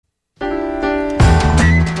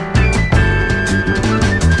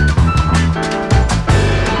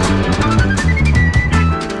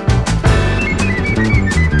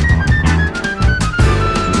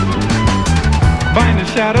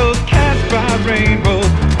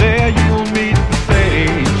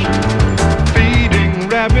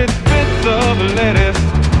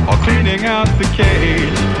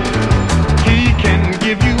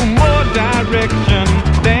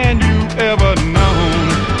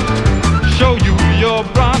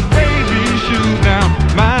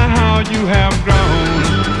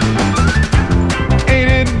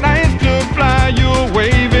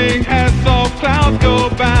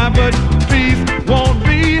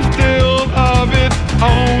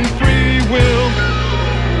own free will.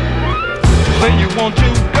 Say you want to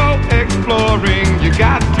go exploring, you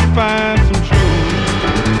got to find some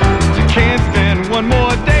truth. You can't stand one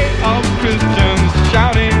more day of Christians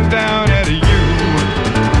shouting down at you.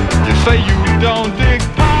 You say you don't dig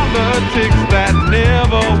politics, that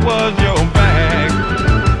never was your bag.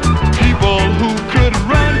 People who could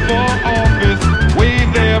run for office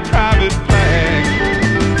wave their private flags.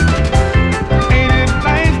 Ain't it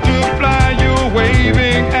nice to fly you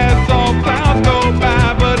waving as all clouds go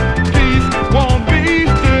by, but peace won't be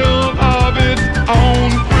still of its own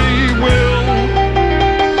free will.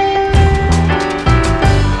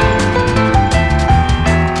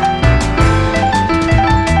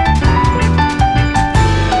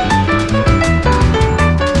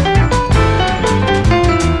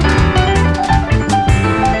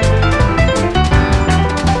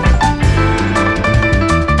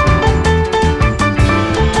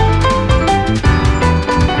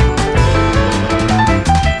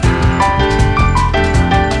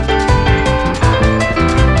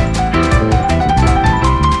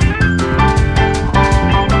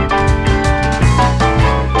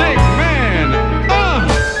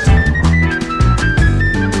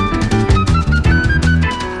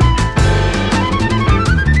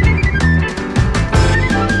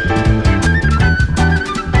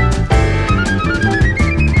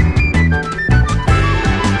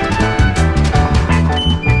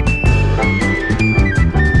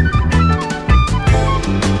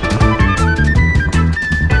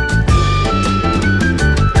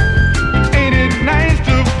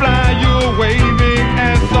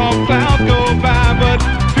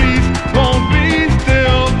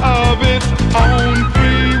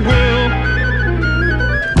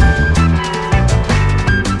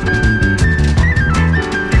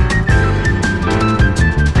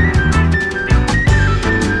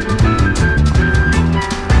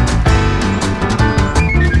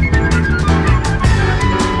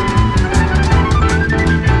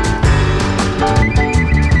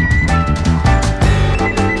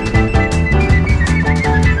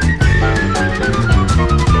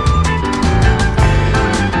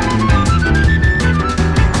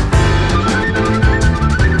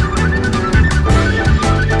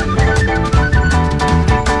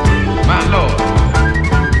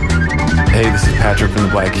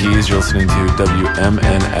 You're listening to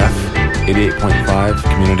WMNF 88.5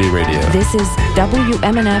 Community Radio. This is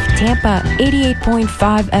WMNF Tampa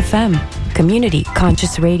 88.5 FM Community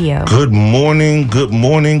Conscious Radio. Good morning,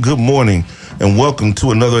 and welcome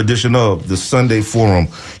to another edition of the Sunday Forum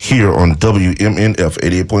here on WMNF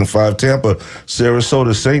 88.5 Tampa,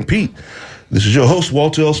 Sarasota, St. Pete. This is your host,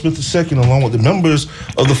 Walter L. Smith II, along with the members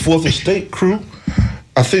of the Fourth Estate crew.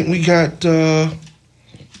 I think we got,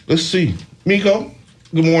 let's see, Miko.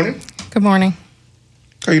 Good morning. Good morning.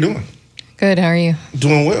 How you doing? Good. How are you?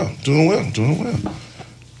 Doing well.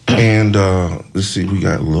 And let's see, we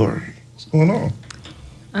got Lori. What's going on?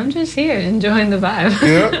 I'm just here enjoying the vibe.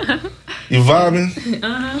 Yeah? You vibing?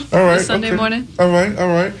 Uh-huh. All right. It's Sunday morning. All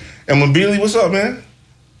right. And Mabili, what's up, man?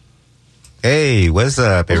 Hey, what's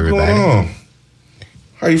up, everybody? What's going on?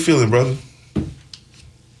 How you feeling, brother?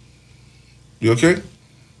 You okay?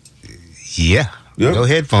 Yeah. Yep. No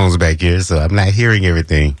headphones back here, so I'm not hearing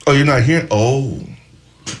everything. Oh, you're not hearing? Oh.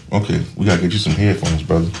 Okay. We got to get you some headphones,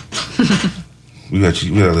 brother. We got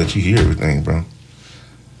to let you hear everything, bro.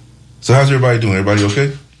 So how's everybody doing? Everybody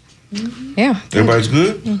okay? Mm-hmm. Yeah. Everybody's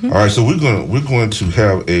good? Mm-hmm. All right, so we're going to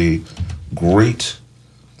have a great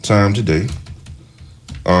time today.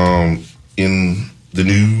 In the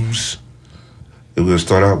news, we're going to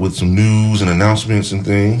start out with some news and announcements and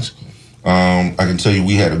things. I can tell you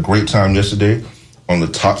we had a great time yesterday on the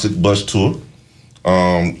Toxic Bus Tour.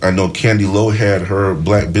 I know Candy Lowe had her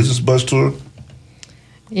Black Business Bus Tour.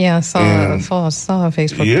 Yeah, I saw a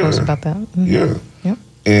Facebook post about that. Mm-hmm. Yeah. Yep.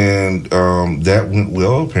 And that went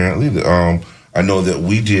well, apparently. I know that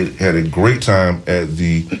we had a great time at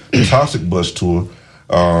the Toxic Bus Tour.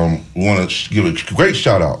 We want to give a great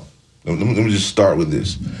shout out. Let me just start with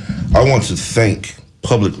this. I want to thank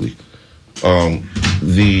publicly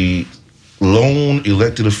the lone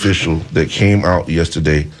elected official that came out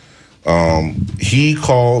yesterday. He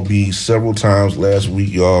called me several times last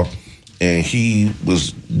week, y'all, and he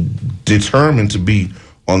was determined to be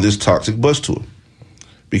on this Toxic Bus Tour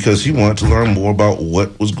because he wanted to learn more about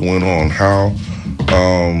what was going on, how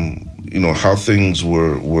things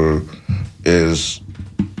were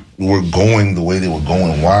going the way they were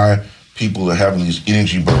going, why people are having these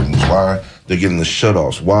energy burdens, why they're getting the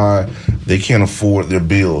shutoffs, why they can't afford their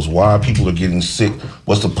bills, why people are getting sick,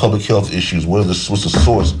 what's the public health issues, what's the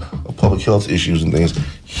source of public health issues and things.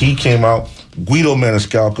 He came out, Guido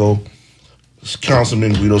Maniscalco,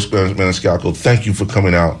 Councilman Guido Maniscalco, thank you for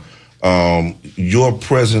coming out. Your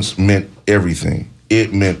presence meant everything.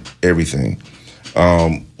 It meant everything.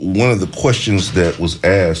 One of the questions that was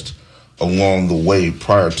asked along the way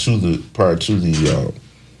prior to the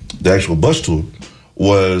actual bus tour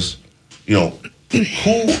was, what's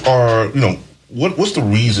the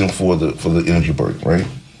reason for the energy break, right?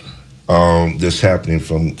 That's happening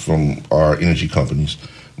from our energy companies,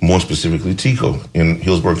 more specifically TECO in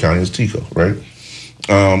Hillsborough County is TECO, right?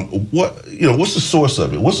 What's the source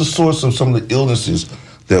of it? What's the source of some of the illnesses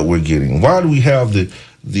that we're getting? Why do we have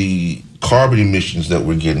the carbon emissions that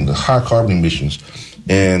we're getting, the high carbon emissions?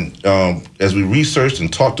 And as we researched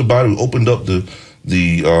and talked about it, we opened up the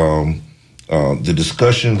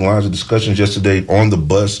discussion, lines of discussions yesterday on the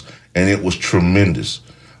bus, and it was tremendous.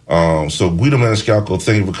 So Guido Maniscalco,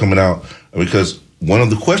 thank you for coming out, because one of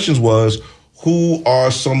the questions was, who are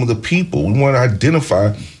some of the people? We want to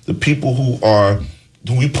identify the people who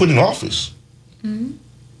we put in office,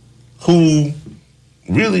 who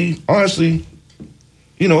really, honestly,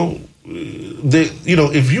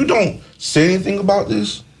 if you don't say anything about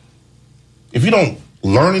this, if you don't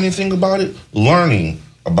learn anything about it, learning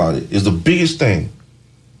about it is the biggest thing.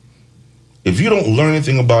 If you don't learn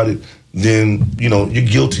anything about it, then, you're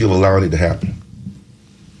guilty of allowing it to happen.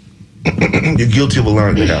 You're guilty of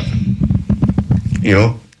allowing it to happen.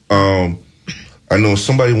 I know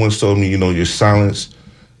somebody once told me, your silence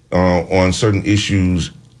on certain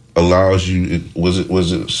issues allows you,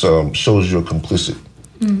 shows you're complicit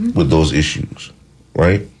with those issues,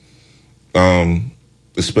 right?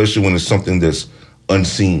 Especially when it's something that's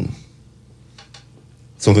unseen,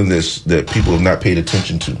 something that people have not paid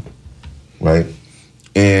attention to, right?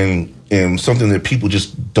 And something that people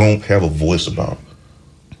just don't have a voice about,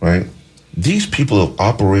 right? These people have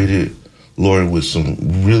operated, Lori,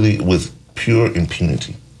 with pure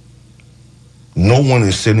impunity. No one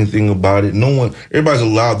has said anything about it. Everybody's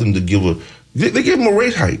allowed them to they gave them a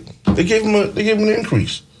rate hike. They gave them an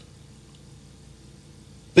increase.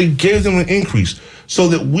 They gave them an increase so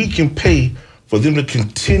that we can pay for them to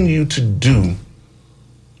continue to do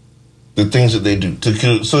the things that they do,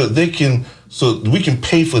 so we can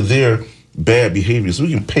pay for their bad behavior, so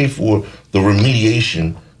we can pay for the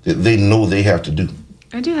remediation that they know they have to do.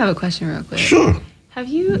 I do have a question real quick. Sure. Have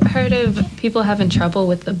you heard of people having trouble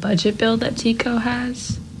with the budget bill that TECO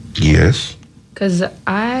has? Yes. Because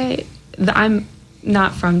I'm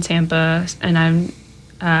not from Tampa, and I've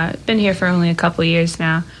been here for only a couple years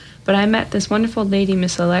now. But I met this wonderful lady,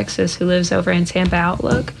 Miss Alexis, who lives over in Tampa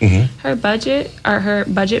Outlook. Mm-hmm. Her budget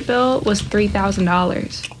bill was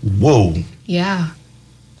 $3,000. Whoa. Yeah.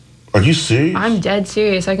 Are you serious? I'm dead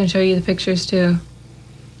serious. I can show you the pictures too.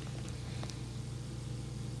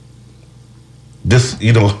 But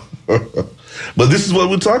this is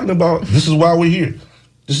what we're talking about. This is why we're here.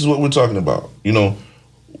 This is what we're talking about.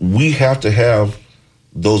 We have to have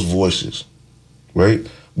those voices, right?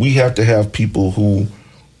 We have to have people who,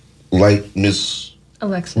 like Miss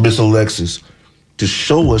Alexis, to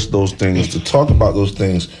show us those things, to talk about those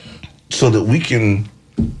things, so that we can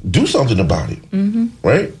do something about it,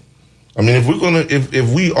 right? I mean, if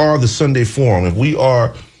we are the Sunday Forum, if we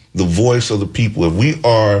are the voice of the people, if we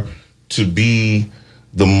are to be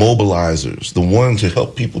the mobilizers, the one to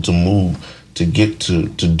help people to move, to get to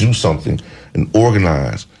do something and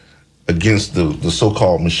organize against the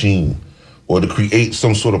so-called machine, or to create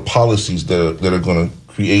some sort of policies that are going to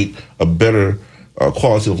create a better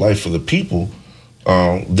quality of life for the people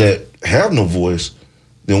that have no voice,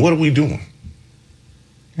 then what are we doing?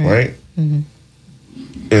 Right? Mm-hmm.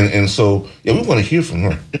 And so, we want to hear from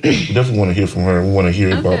her. We definitely want to hear from her. We want to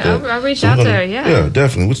hear about that. I'll reach out to her, Yeah,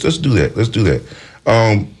 definitely. Let's do that.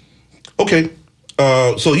 Okay.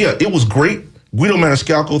 It was great. Guido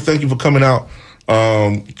Maniscalco, thank you for coming out.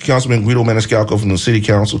 Councilman Guido Maniscalco from the City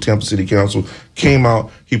Council, Tampa City Council, came out.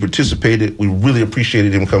 He participated. We really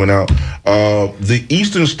appreciated him coming out. The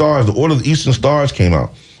Eastern Stars, the Order of the Eastern Stars came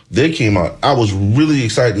out. They came out. I was really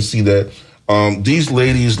excited to see that. These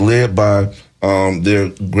ladies, led by their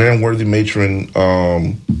grand worthy matron,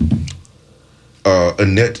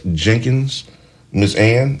 Annette Jenkins, Miss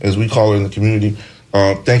Ann, as we call her in the community,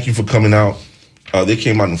 thank you for coming out. They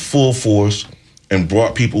came out in full force and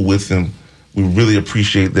brought people with them. We really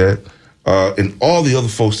appreciate that. And all the other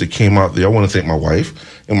folks that came out there, I want to thank my wife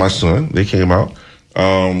and my son. They came out.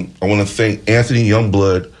 I want to thank Anthony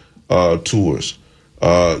Youngblood Tours.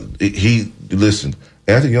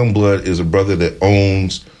 Anthony Youngblood is a brother that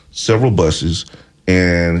owns several buses,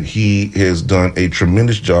 and he has done a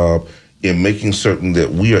tremendous job in making certain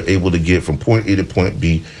that we are able to get from point A to point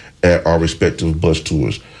B at our respective bus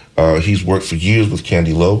tours. He's worked for years with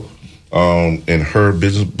Candy Lowe and her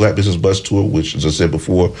Black Business Bus Tour, which, as I said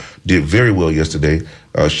before, did very well yesterday.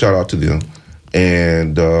 Shout out to them.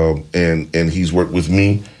 And he's worked with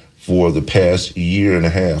me for the past year and a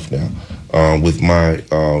half now with my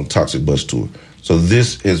Toxic Bus Tour. So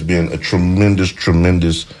this has been a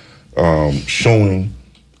tremendous showing,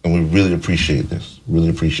 and we really appreciate this. Really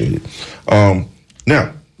appreciate it.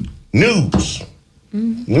 Now, news.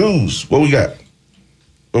 News. What we got?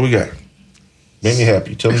 Make me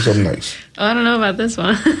happy. Tell me something nice. Oh, I don't know about this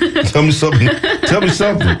one. Tell me something.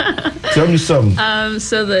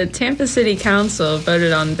 So the Tampa City Council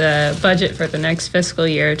voted on the budget for the next fiscal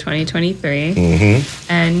year, 2023.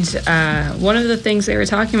 And one of the things they were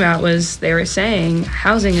talking about was they were saying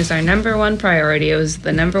housing is our number one priority. It was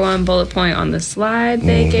the number one bullet point on the slide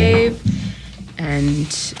they gave. And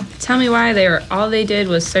tell me why all they did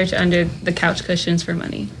was search under the couch cushions for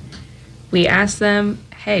money. We asked them,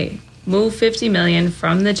 hey, move $50 million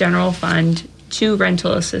from the general fund to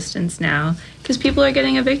rental assistance now, because people are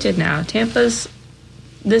getting evicted now. Tampa's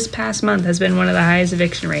this past month has been one of the highest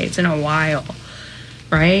eviction rates in a while,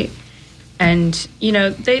 right? And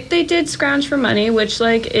they did scrounge for money, which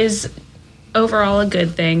is overall a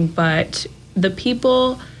good thing. But the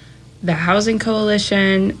people, the Housing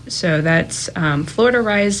Coalition, so that's Florida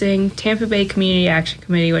Rising, Tampa Bay Community Action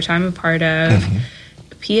Committee, which I'm a part of,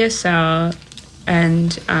 PSL,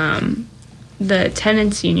 and the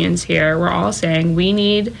tenants unions here were all saying we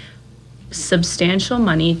need substantial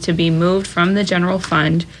money to be moved from the general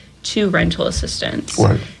fund to rental assistance.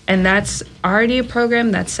 Right. And that's already a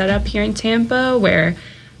program that's set up here in Tampa where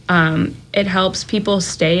it helps people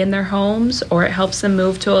stay in their homes, or it helps them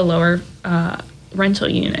move to a lower rental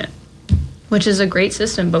unit, which is a great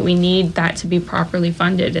system, but we need that to be properly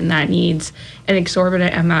funded, and that needs an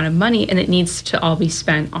exorbitant amount of money, and it needs to all be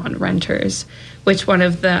spent on renters, which one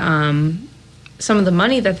of the some of the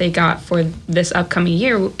money that they got for this upcoming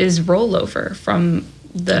year is rollover from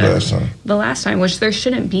the last time, which there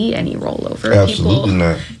shouldn't be any rollover. Absolutely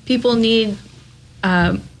not. People need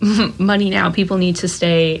money now. People need to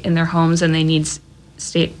stay in their homes, and they need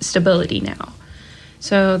stability now.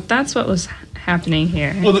 So that's what was happening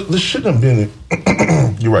here. Well, there shouldn't have been.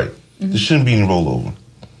 You're right. There shouldn't be any rollover,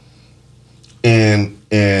 and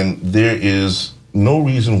there is no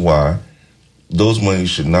reason why those monies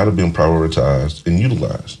should not have been prioritized and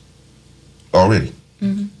utilized already.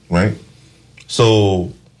 Right.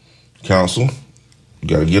 So, council, you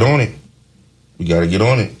got to get on it. We got to get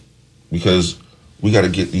on it because we got to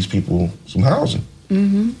get these people some housing.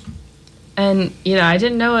 And, I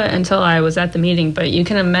didn't know it until I was at the meeting, but you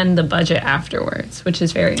can amend the budget afterwards, which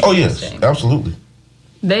is very interesting. Oh, yes, absolutely.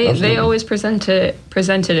 They always presented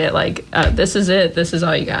it like, this is it, this is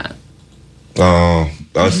all you got.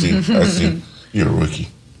 I see. You're a rookie.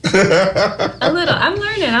 A little. I'm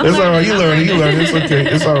learning. It's all right. You learning. It's okay.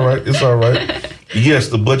 It's all right. Yes,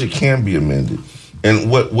 the budget can be amended. And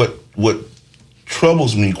what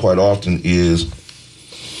troubles me quite often is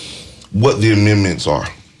what the amendments are.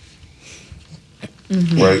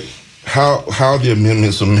 Right? How the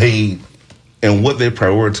amendments are made and what they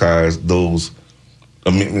prioritize those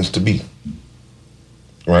amendments to be.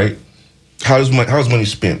 Right? How's money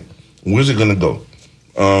spent? Where's it going to go?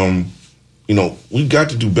 We've got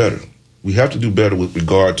to do better. We have to do better with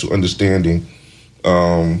regard to understanding,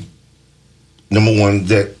 number one,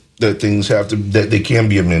 that things that they can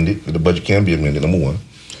be amended, that the budget can be amended, number one.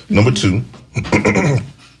 Number two,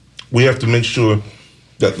 we have to make sure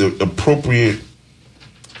that the appropriate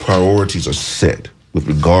priorities are set with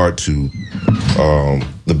regard to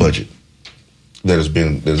the budget that has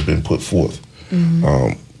been put forth.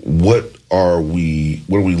 What are we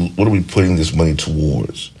putting this money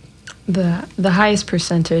towards? The highest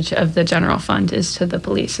percentage of the general fund is to the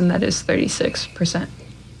police, and that is 36%.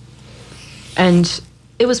 And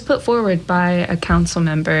it was put forward by a council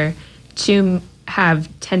member to have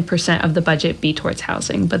 10% of the budget be towards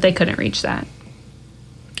housing, but they couldn't reach that.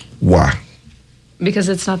 Why? Because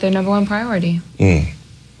it's not their number one priority. We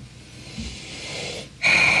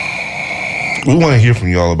want to hear from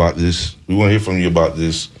y'all about this.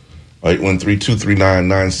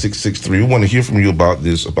 813-239-9663. We want to hear from you about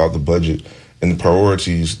this, about the budget and the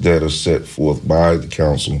priorities that are set forth by the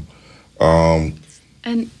council. And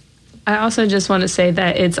I also just want to say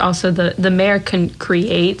that it's also the mayor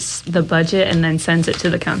creates the budget and then sends it to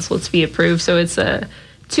the council to be approved. So it's a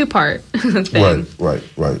two-part thing. Right.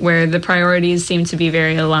 Where the priorities seem to be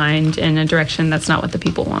very aligned in a direction that's not what the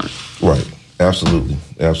people want. Right. Absolutely.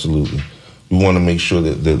 We want to make sure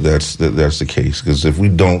that's the case, because if we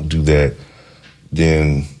don't do that,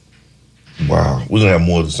 then wow, we're gonna have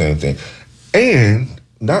more of the same thing. And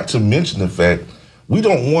not to mention the fact we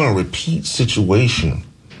don't want a repeat situation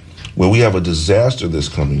where we have a disaster that's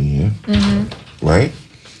coming in, right?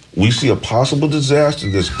 We see a possible disaster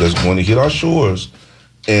that's going to hit our shores,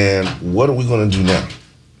 and what are we going to do now?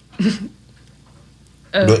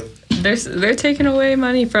 They're taking away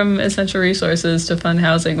money from essential resources to fund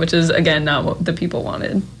housing, which is, again, not what the people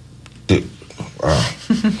wanted.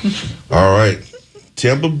 All right.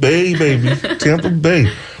 Tampa Bay, baby. Tampa Bay.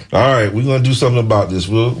 All right, we're going to do something about this.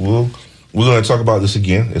 We're going to talk about this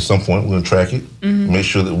again at some point. We're going to track it, make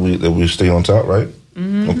sure that we stay on top, right?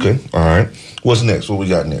 Okay, all right. What's next? What we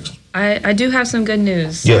got next? I do have some good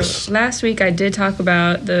news. Yes. So last week I did talk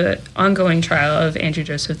about the ongoing trial of Andrew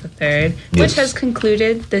Joseph III, which has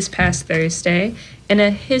concluded this past Thursday in a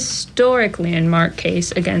historic landmark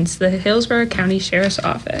case against the Hillsborough County Sheriff's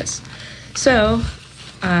Office. So,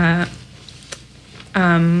 the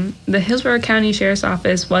Hillsborough County Sheriff's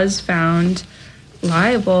Office was found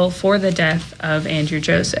liable for the death of Andrew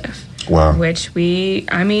Joseph. Wow. Which the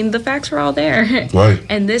facts were all there. Right.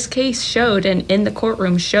 And this case showed, and in the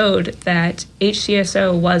courtroom showed, that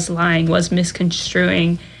HCSO was lying, was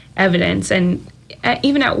misconstruing evidence. And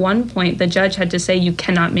even at one point, the judge had to say, you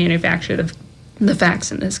cannot manufacture the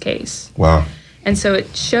facts in this case. Wow. And so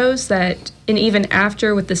it shows that, and even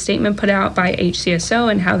after with the statement put out by HCSO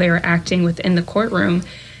and how they were acting within the courtroom,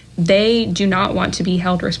 they do not want to be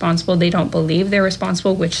held responsible. They don't believe they're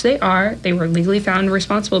responsible, which they are. They were legally found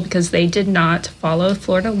responsible because they did not follow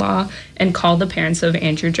Florida law and call the parents of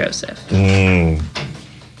Andrew Joseph, which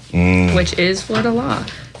is Florida law.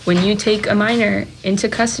 When you take a minor into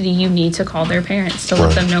custody, you need to call their parents to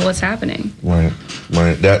let them know what's happening. Right.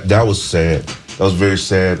 That was sad. That was very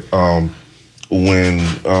sad. When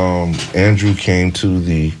Andrew came to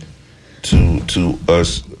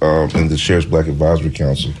us in the Sheriff's Black Advisory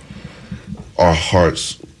Council, my heart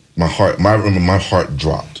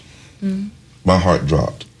dropped. My heart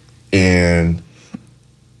dropped, and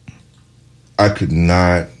I could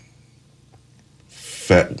not.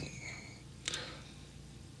 I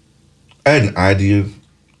had an idea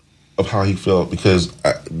of how he felt because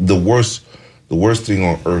the worst thing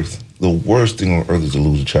on earth is to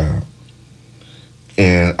lose a child.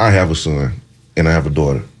 And I have a son, and I have a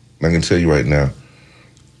daughter. And I can tell you right now,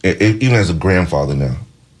 even as a grandfather now,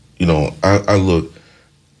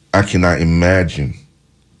 I cannot imagine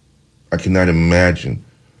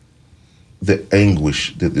the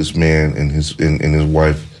anguish that this man and his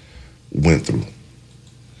wife went through.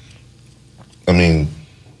 I mean,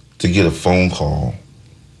 to get a phone call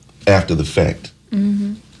after the fact,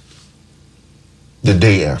 the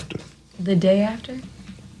day after. The day after?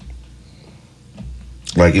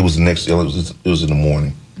 Like it was the next. It was in the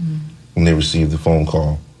morning when they received the phone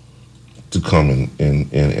call to come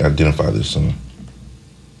and identify their son.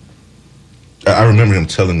 I remember him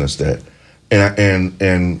telling us that,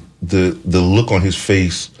 and the look on his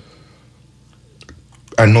face.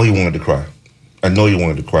 I know he wanted to cry.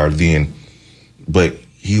 Then, but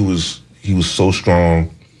he was so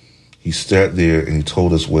strong. He sat there and he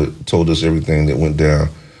told us everything that went down,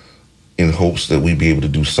 in hopes that we'd be able to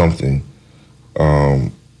do something.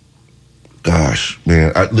 Gosh,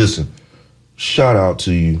 man, listen, shout out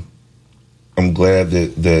to you. I'm glad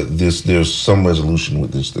that there's some resolution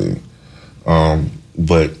with this thing.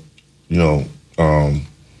 But, and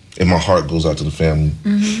my heart goes out to the family,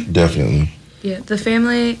 definitely. Yeah, the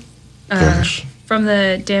family, from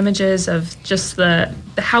the damages of just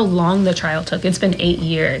how long the trial took. It's been 8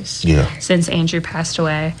 years since Andrew passed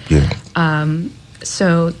away. Yeah.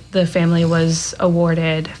 So the family was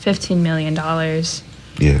awarded $15 million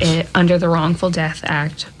under the Wrongful Death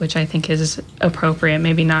Act, which I think is appropriate,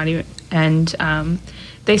 maybe not even. And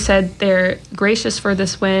they said they're gracious for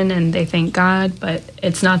this win and they thank God, but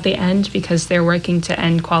it's not the end because they're working to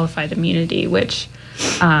end qualified immunity, which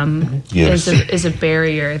is a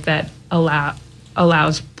barrier that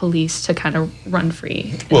allows police to kind of run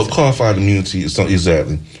free. Well, qualified immunity is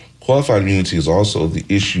exactly. Qualified immunity is also the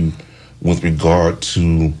issue with regard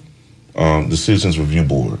to the Citizens Review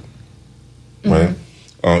Board, right?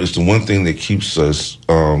 It's the one thing that keeps us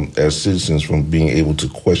as citizens from being able to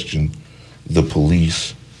question the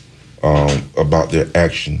police about their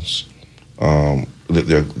actions,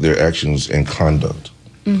 their actions and conduct,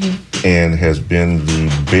 and has been the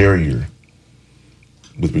barrier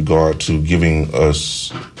with regard to giving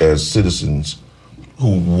us as citizens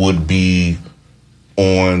who would be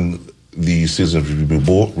on the Citizens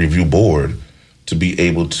Review Board to be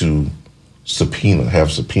able to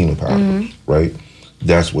have subpoena power, right?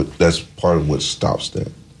 That's part of what stops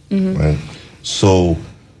that, right? So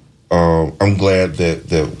I'm glad that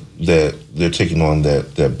they're taking on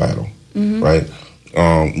that battle, right?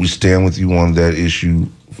 We stand with you on that issue,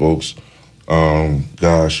 folks.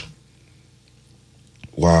 Gosh.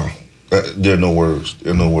 Wow. There are no words.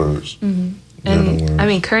 There are no words. Mm-hmm. And, I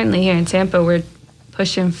mean, currently here in Tampa, we're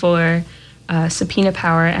pushing for subpoena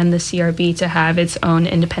power and the CRB to have its own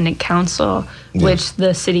independent counsel, which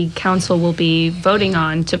the city council will be voting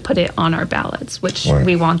on to put it on our ballots, which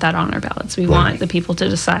we want that on our ballots. We want the people to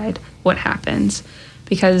decide what happens.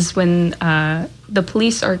 Because when the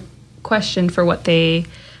police are questioned for what they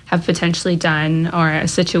have potentially done or a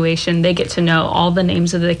situation, they get to know all the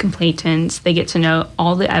names of the complainants, they get to know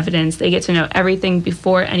all the evidence, they get to know everything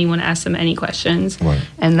before anyone asks them any questions.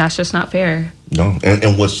 And that's just not fair. No,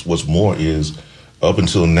 and what's more is, up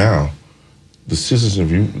until now, the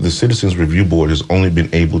Citizens Review Board has only been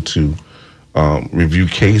able to review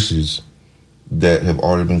cases that have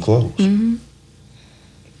already been closed. Mm-hmm.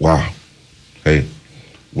 Wow. Hey,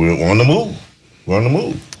 we're on the move. We're on the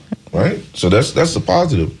move, right? So that's a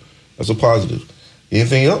positive. That's a positive.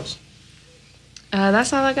 Anything else?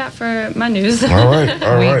 That's all I got for my news. All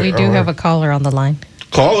right. We do have a caller on the line.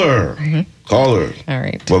 Caller. Caller. All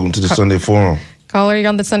right. Welcome to the Sunday Forum. Caller, you're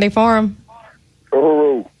on the Sunday Forum.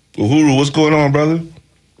 Uhuru, what's going on, brother?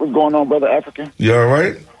 What's going on, brother African? You all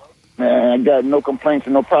right? Man, I got no complaints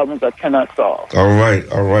and no problems I cannot solve. All right.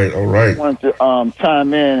 I wanted to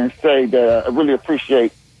chime in and say that I really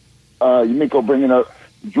appreciate Yumiko bringing up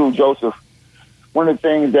Drew Joseph. One of the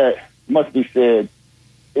things that must be said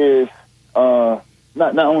is not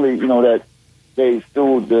only that they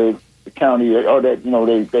sued the county, or that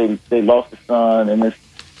they lost the son and this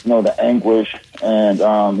the anguish, and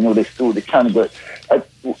they sued the county, but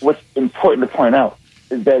what's important to point out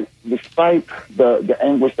is that despite the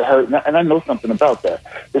anguish, the hurt, and I know something about that,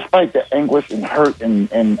 despite the anguish and hurt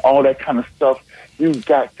and all that kind of stuff, you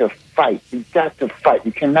got to fight. You got to fight.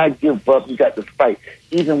 You cannot give up. You got to fight.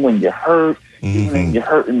 Even when you're hurt, even when you're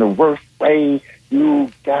hurt in the worst way,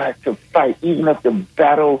 you got to fight. Even if the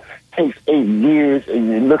battle takes 8 years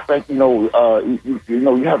and it looks like, you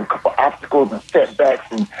have a couple obstacles and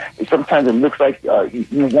setbacks, and sometimes it looks like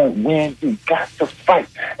you won't win, you got to fight.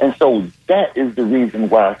 And so that is the reason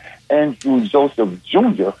why Andrew Joseph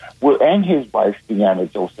Jr. and his wife,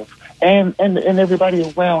 Deanna Joseph, and everybody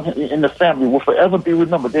around in the family will forever be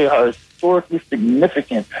remembered. They are historically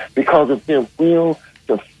significant because of their will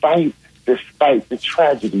to fight despite the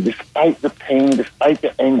tragedy, despite the pain, despite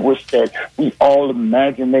the anguish that we all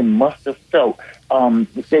imagine they must have felt.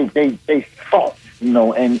 They fought,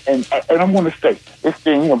 and I'm going to say this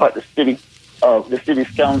thing about the city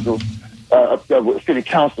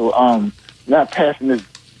council, not passing this,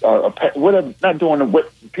 not doing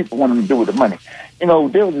what people want them to do with the money.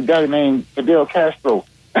 There was a guy named Fidel Castro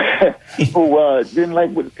who didn't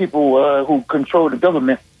like what the people who control the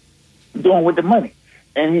government doing with the money.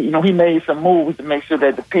 And he made some moves to make sure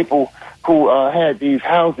that the people who had these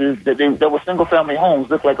houses that were single family homes,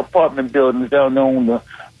 looked like apartment buildings down there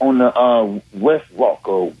on the West Walk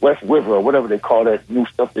or West River or whatever they call that new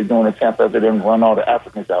stuff they're doing in Tampa after they run all the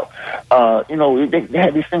Africans out. They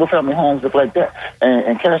had these single family homes look like that.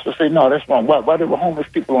 And Castro said, no, that's wrong. Why there were homeless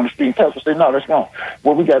people on the street? Castro said, no, that's wrong.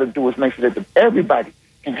 What we got to do is make sure that everybody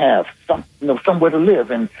can have somewhere to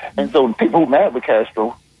live. And so people who mad with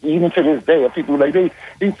Castro, even to this day, people like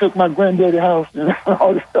they took my granddaddy's house and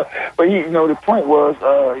all this stuff. But the point was,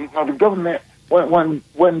 the government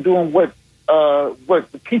wasn't doing what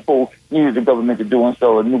the people needed the government to do, and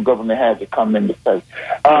so a new government had to come into place.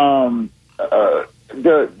 I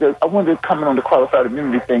wanted to comment on the qualified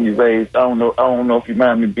immunity thing you raised. I don't know if you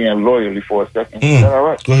mind me being lawyerly for a second. Is that all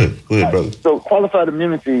right? Go ahead, brother. So qualified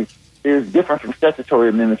immunity is different from statutory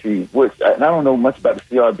immunity, which and I don't know much about the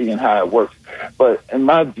CRB and how it works. But in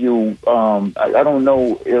my view, I don't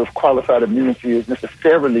know if qualified immunity is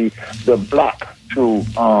necessarily the block to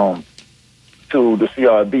the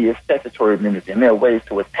CRB. It's statutory immunity, and there are ways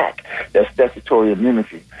to attack that statutory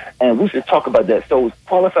immunity. And we should talk about that. So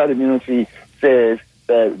qualified immunity says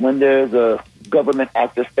that when there's a government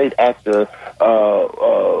actor, state actor,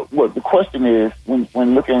 what the question is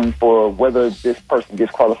when looking for whether this person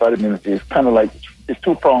gets qualified immunity is kind of like it's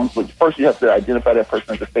two prongs. But first you have to identify that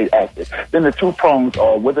person as a state actor. Then the two prongs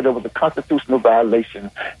are whether there was a constitutional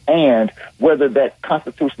violation and whether that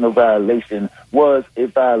constitutional violation was a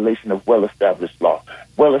violation of well-established law.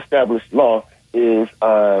 Well-established law is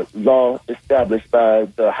law established by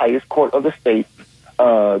the highest court of the state,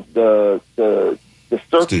 the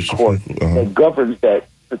circuit court that governs that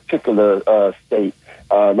particular state.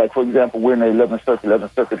 Like, for example, we're in the 11th Circuit.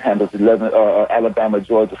 11th Circuit handles Alabama,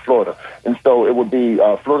 Georgia, Florida. And so it would be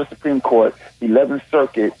Florida Supreme Court, 11th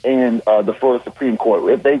Circuit, and the Florida Supreme Court.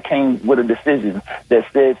 If they came with a decision that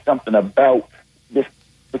said something about this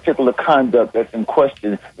particular conduct that's in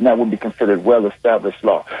question, and that would be considered well-established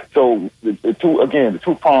law. So the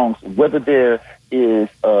two prongs, whether there is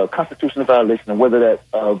a constitutional violation and whether that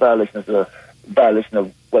violation is a violation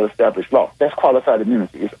of well-established law, that's qualified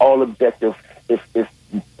immunity. It's all objective. It's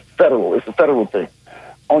federal. It's a federal thing.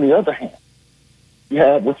 On the other hand, you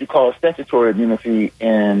have what you call statutory immunity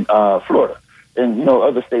in Florida. And,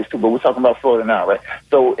 other states too, but we're talking about Florida now, right?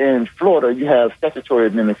 So in Florida, you have statutory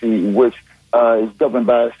immunity, which is governed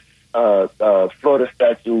by Florida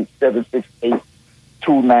Statute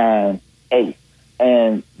 76829A.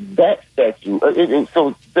 And that statute,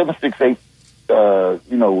 so 768,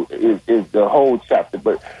 is the whole chapter.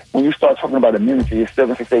 But when you start talking about immunity, it's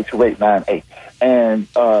 7682898. And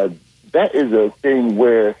that is a thing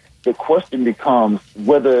where the question becomes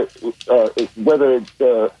whether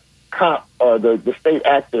the cop, the state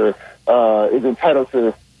actor, is entitled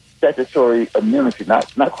to statutory immunity,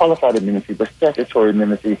 not qualified immunity, but statutory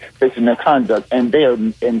immunity based on their conduct. And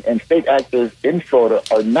and state actors in Florida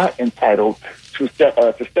are not entitled to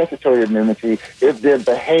statutory immunity if their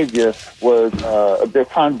behavior was, their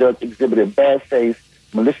conduct exhibited bad faith,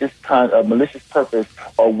 malicious purpose,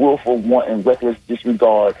 or willful, wanton, reckless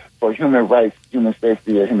disregard for human rights, human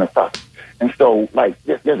safety, or human property. And so,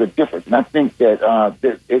 there's a difference. And I think that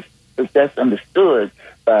if that's understood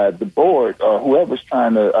by the board or whoever's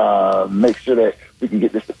trying to make sure that we can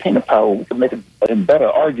get this subpoena power, we can make a better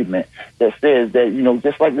argument that says that,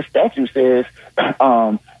 just like the statute says,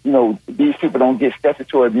 these people don't get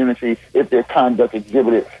statutory immunity if their conduct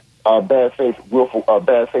exhibited bad faith,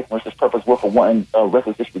 malicious purpose, willful, wanton,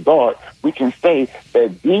 reckless disregard. We can say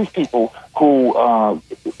that these people who,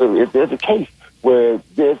 if there's a case where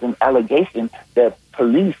there's an allegation that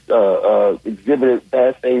police exhibited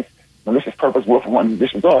bad faith, malicious purpose, willful, wanton,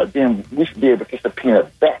 disregard, then we should be able to subpoena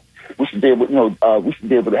that. We should be able, we should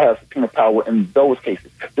be able to have subpoena power in those cases.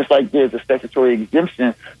 Just like there's a statutory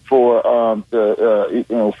exemption for for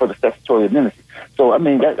the statutory immunity. So I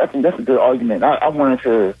think that's a good argument. I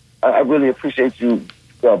really appreciate you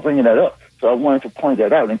bringing that up. So I wanted to point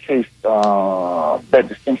that out in case that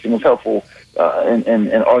distinction is helpful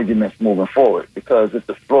in arguments moving forward. Because if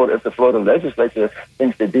the Florida legislature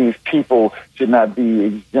thinks that these people should not be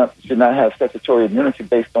exempt, should not have statutory immunity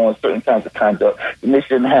based on certain kinds of conduct, then they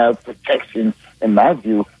shouldn't have protection, in my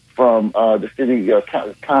view, from the city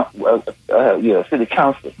city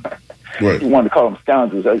council. Right. You wanted to call them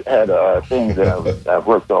scoundrels. I had a thing that I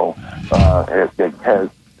worked on that has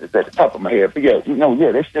at the top of my head. But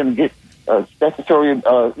they shouldn't get statutory,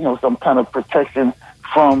 some kind of protection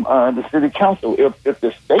from the city council. If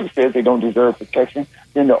the state says they don't deserve protection,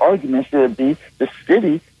 then the argument should be the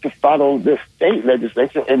city to follow the state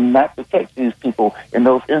legislature and not protect these people in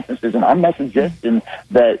those instances. And I'm not suggesting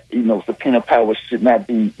that, subpoena power should not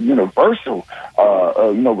be universal,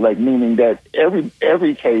 meaning that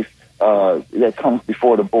every case that comes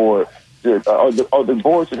before the board, the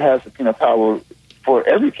board should have subpoena power for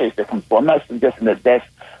every case that comes forward. I'm not suggesting that that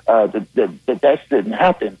shouldn't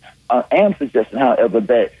happen. I am suggesting, however,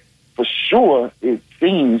 that for sure it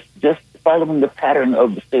seems, just following the pattern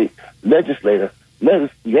of the state legislature, that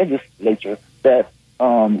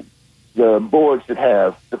the board should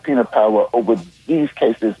have subpoena power over these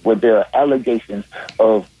cases where there are allegations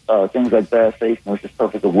of things like bad faith, malicious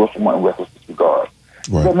purpose, or willful, wanton, reckless disregard.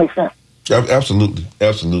 Right. Does that make sense? Absolutely.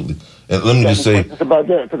 And let me just say, it's about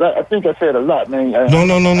that, because I think I said a lot, man.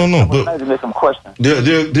 No. But imagine there's some questions.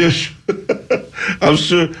 I'm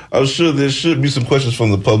sure there should be some questions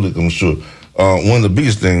from the public. I'm sure. One of the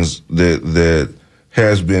biggest things that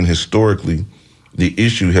has been historically the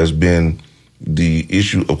issue has been the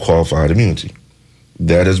issue of qualified immunity.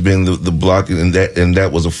 That has been the block, and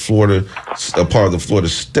that was a part of the Florida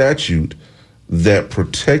statute that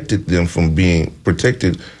protected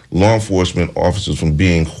law enforcement officers from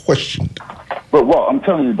being questioned. But I'm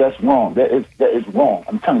telling you, that's wrong. That is wrong.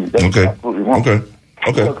 I'm telling you, that's absolutely wrong. Okay.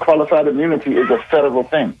 Because qualified immunity is a federal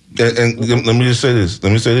thing. And let me just say this. Go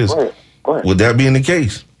ahead. With that being the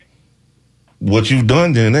case, what you've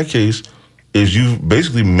done then in that case is you've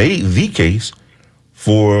basically made the case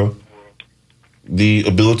for the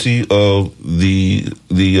ability of the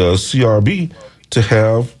CRB to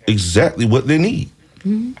have exactly what they need.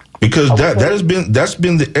 Mm-hmm. Because that's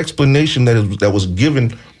been the explanation that was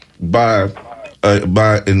given by a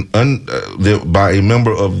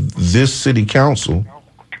member of this city council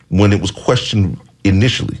when it was questioned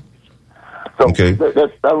initially. So okay,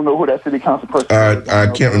 I don't know who that city council person is.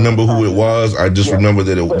 I can't remember who it was. I just remember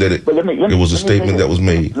that it was a statement that was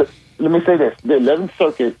made. Let me say this: the 11th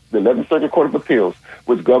Circuit Court of Appeals,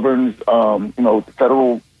 which governs the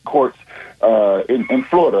federal courts in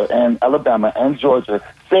Florida and Alabama and Georgia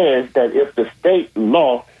says that if the state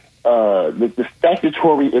law, the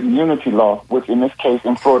statutory immunity law, which in this case,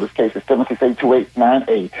 in Florida's case, is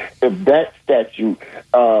 7682898, if that statute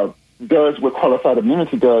does what qualified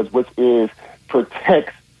immunity does, which is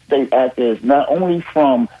protects state actors not only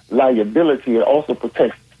from liability, it also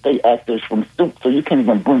protects state actors from suit, so you can't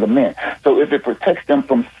even bring them in. So if it protects them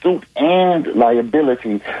from suit and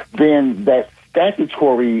liability, then that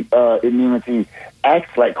statutory immunity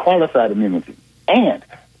acts like qualified immunity. And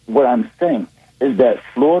what I'm saying is that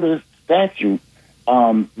Florida's statute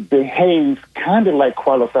behaves kind of like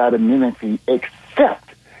qualified immunity, except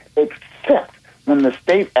when the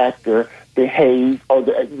state actor behaves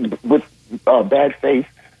with bad faith,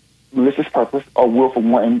 malicious purpose, or willful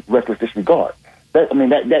wanton, reckless disregard.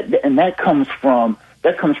 That comes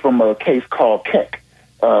from a case called Keck.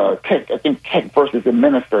 Keck, I think Keck versus the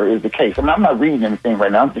minister is the case. I'm not reading anything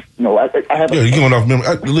right now. I'm just, I have. Yeah, you're going off memory.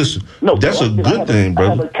 Listen, no, that's a good thing,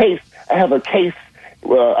 brother. I have a case.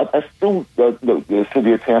 I sued the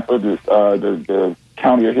city of Tampa, the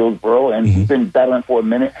county of Hillsborough, and we've been battling for a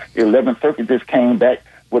minute. The 11th Circuit just came back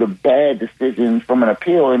with a bad decision from an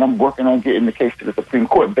appeal, and I'm working on getting the case to the Supreme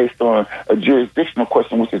Court based on a jurisdictional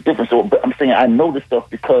question, which is different. So, but I'm saying I know this stuff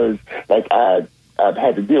because, I've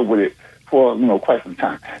had to deal with it for quite some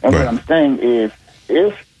time. And What I'm saying is,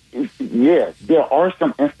 there are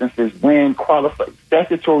some instances when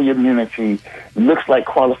statutory immunity looks like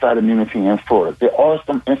qualified immunity in Florida. There are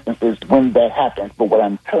some instances when that happens. But what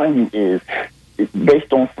I'm telling you is,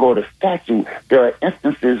 based on Florida statute, there are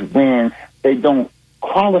instances when they don't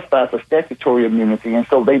qualify for statutory immunity, and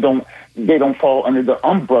so they don't fall under the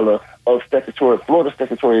umbrella of Florida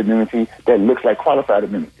statutory immunity that looks like qualified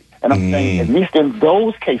immunity. And I'm saying, at least in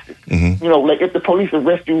those cases, like if the police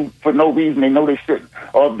arrest you for no reason, they know they shouldn't,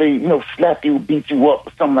 or if they, slap you, beat you up,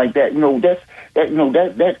 or something like that,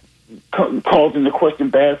 that calls into question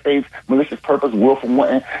bad faith, malicious purpose, willful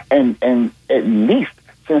wanton, and at least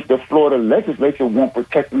since the Florida legislature won't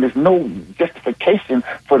protect them, there's no justification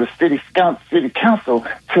for the city council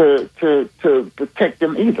to protect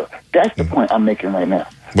them either. That's the point I'm making right now.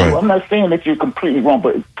 Right. So I'm not saying that you're completely wrong,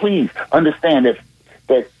 but please understand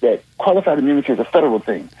that qualified immunity is a federal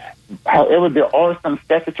thing. However, there are some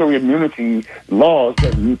statutory immunity laws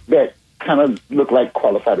that kind of look like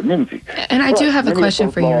qualified immunity. And I do have a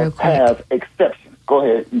question for you real quick. Have exceptions. Go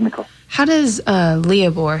ahead, Nicole. How does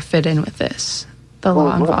Leobor fit in with this? The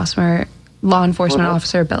law enforcement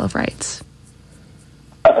officer Bill of Rights.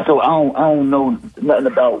 So I don't know nothing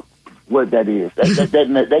about what that is.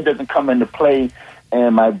 That doesn't come into play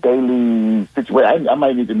in my daily situation. I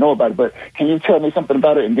might need to know about it, but can you tell me something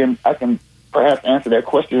about it, and then I can perhaps answer that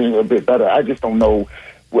question a bit better. I just don't know.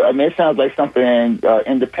 I mean, it sounds like something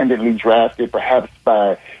independently drafted, perhaps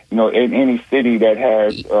by in any city that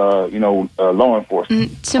has law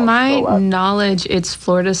enforcement. To my knowledge, it's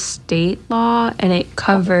Florida state law, and it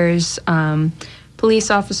covers police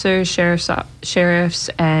officers, sheriffs,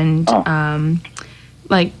 and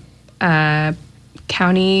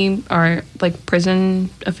county or prison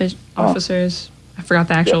officers. I forgot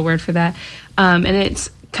the actual word for that. And it's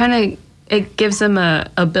it gives them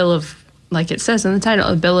a bill of, like it says in the title,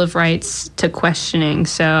 a Bill of Rights to questioning.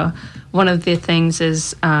 So one of the things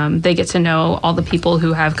is they get to know all the people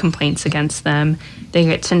who have complaints against them. They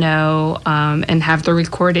get to know and have the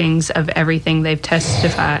recordings of everything they've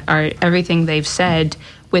testified or everything they've said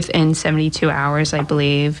within 72 hours, I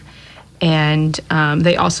believe. And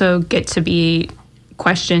they also get to be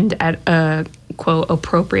questioned at quote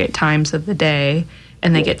appropriate times of the day.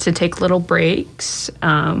 And they get to take little breaks,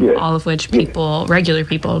 all of which regular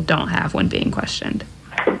people don't have when being questioned.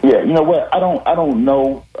 Yeah, you know what? I don't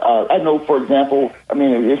know. I know, for example, I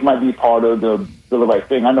mean, this might be part of the Bill of Rights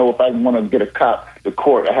thing. I know if I want to get a cop to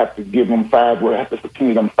court, I have to give them I have to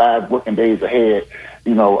subpoena them 5 working days ahead,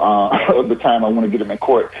 of the time I want to get them in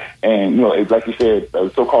court. And, like you said,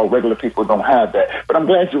 so-called regular people don't have that. But I'm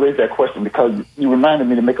glad you raised that question because you reminded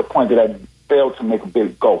me to make a point that I failed to make a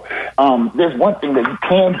big go. There's one thing that you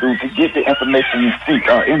can do to get the information you seek,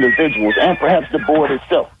 individuals and perhaps the board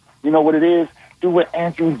itself. You know what it is? Do what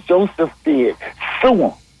Andrew Joseph did. Sue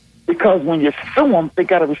them. Because when you sue them, they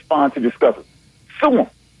got to respond to discovery. Sue them.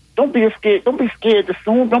 Don't be scared. Don't be scared to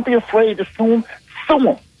sue them. Don't be afraid to sue them. Sue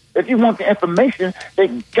them. If you want the information, they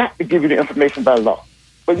got to give you the information by law.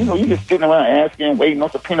 But, you just sitting around asking, waiting on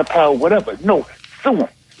subpoena power, whatever. No, sue them.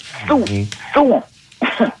 Sue them.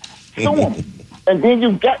 Sue them. And then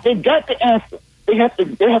they got the answer. They have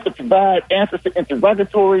to provide answers to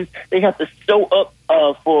interrogatories. They have to show up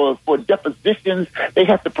for depositions. They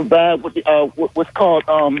have to provide what's called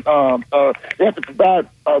they have to provide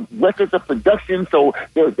records of production. So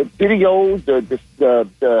the videos, the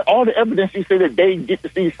all the evidence you say that they get to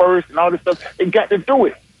see first and all this stuff, they got to do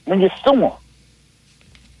it when you sue them.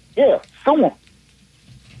 Yeah, sue them.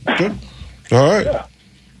 Okay. All right.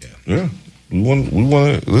 Yeah. We want to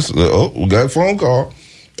listen. We got a phone call.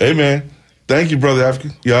 Hey, man. Thank you, Brother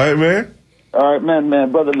African. You all right, man? All right,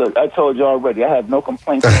 man. Brother, look, I told you already. I have no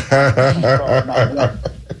complaints.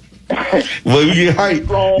 Well, you get hype.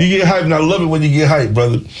 You get hype, and I love it when you get hype,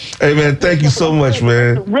 brother. Hey, man, thank you so much,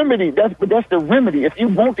 man. That's the remedy. That's the remedy. If you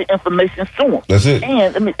want the information, sue them. That's it.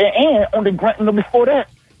 And on the grant, before that,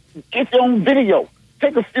 get your own video.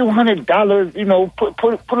 Take a few $100, put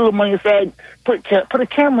a little money aside, put a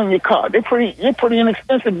camera in your car. They're pretty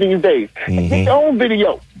inexpensive these days. Mm-hmm. Get your own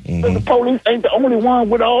video. Mm-hmm. The police ain't the only one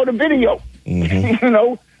with all the video.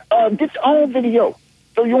 Mm-hmm. Get your own video.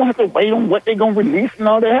 So you don't have to wait on what they're going to release and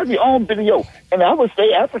all that. Have your own video. And I would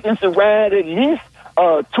say Africans should ride at least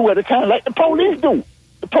 2 at a time like the police do.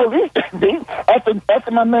 The police,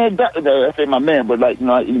 after my man, I say my man, but I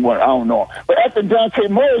don't know. But after Dante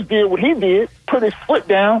Morris did what he did, put his foot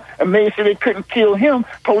down and made sure they couldn't kill him,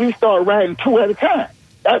 police started riding 2 at a time.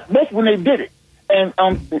 That's when they did it. And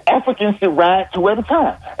Africans should ride 2 at a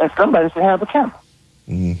time. And somebody should have a camera.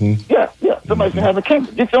 Mm-hmm. Yeah. Somebody should have a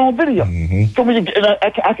camera. Get your own video. Mm-hmm. So when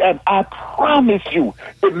I promise you,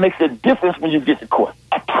 it makes a difference when you get to court.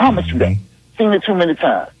 I promise you that. Seen it too many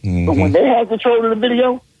times. Mm-hmm. But when they had control of the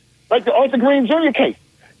video, like the Arthur Green Jr. case,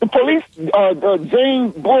 the police,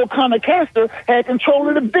 James Bull Connor Castor had control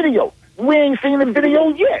of the video. We ain't seen the video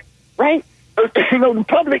yet, right? The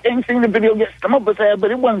public ain't seen the video yet. Some of us have,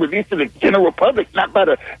 but it wasn't released to the general public, not by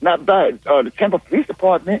the Tampa Police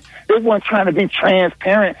Department. They weren't trying to be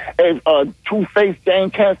transparent, as Two-Face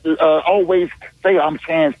Jane Castor always say, I'm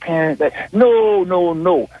transparent.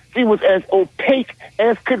 No. She was as opaque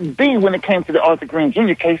as could be when it came to the Arthur Green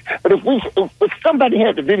Jr. case. But if somebody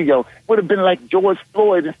had the video, it would have been like George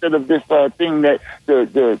Floyd instead of this thing that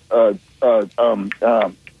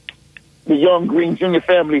the Young Green Jr.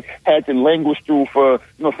 family had to languish through for,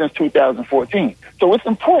 since 2014. So it's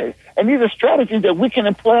important. And these are strategies that we can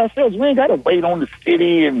employ ourselves. We ain't got to wait on the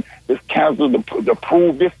city and this council to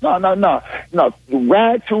prove this. No.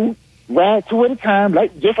 Ride two at a time,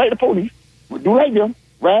 just like the police. Do like them.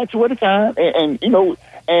 Ride 2 at a time, and don't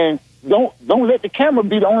let the camera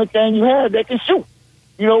be the only thing you have that can shoot.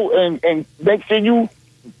 And make sure you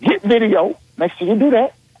get video. Make sure you do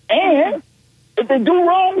that. And if they do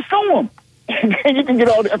wrong, sue them. And you can get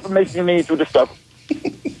all the information you need through the stuff.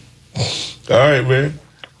 All right, man.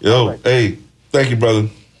 Hey, thank you, brother.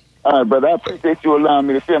 All right, brother. I appreciate you allowing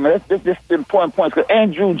me to say, man. That's just important points. Because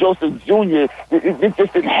Andrew Joseph Jr., it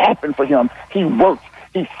just didn't happen for him. He worked.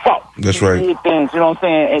 He fought. That's right. He did things, you know what I'm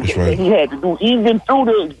saying? And that's right. He had to do, even through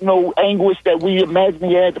the, anguish that we imagine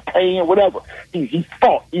he had to pay and whatever. He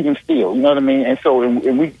fought even still, you know what I mean? And so, and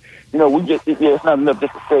we, we just, it's not enough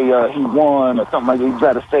just to say he won or something like that. You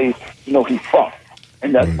got to say, he fought.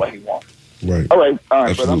 And that's why he won. Right. All right,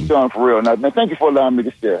 but I'm done for real. Now, man, thank you for allowing me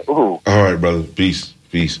to share. Ooh. All right, brother. Peace.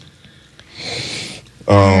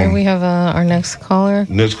 All right, we have our next caller.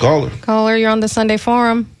 Caller, you're on the Sunday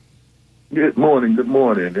Forum. Good morning.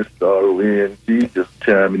 It's RONG, just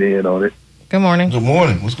chiming in on it. Good morning.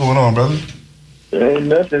 What's going on, brother? Ain't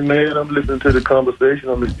nothing, man. I'm listening to the conversation.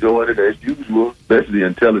 I'm enjoying it as usual, especially the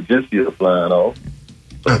intelligentsia flying off.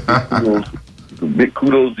 Big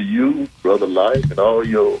kudos to you, Brother Life, and all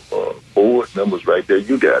your board members right there.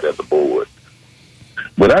 You got at the board.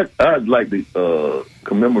 But I'd like to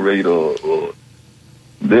commemorate or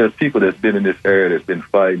there's people that's been in this area that's been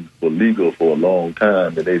fighting for legal for a long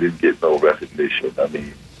time, and they didn't get no recognition. I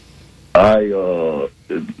mean,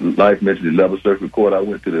 Life mentioned the 11th Circuit Court I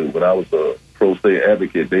went to when I was a pro se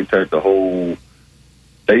advocate. They turned the whole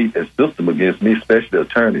state and system against me, especially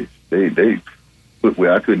attorneys. They put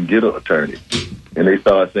where I couldn't get an attorney, and they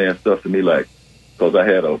started saying stuff to me like, because I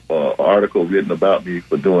had a article written about me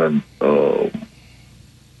for doing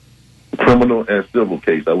criminal and civil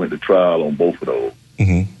case. I went to trial on both of those.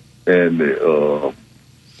 Mm-hmm. And the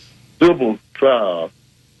civil trial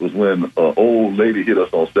was when an old lady hit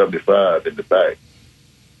us on 75 in the back.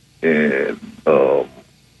 And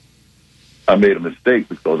I made a mistake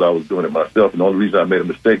because I was doing it myself. And the only reason I made a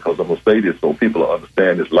mistake, because I'm going to say this so people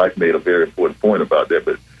understand this, Life made a very important point about that,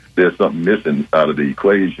 but there's something missing out of the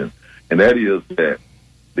equation. And that is that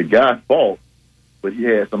the guy fought, but he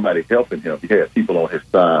had somebody helping him. He had people on his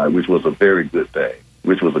side, which was a very good thing,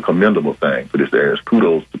 which was a commendable thing for this area.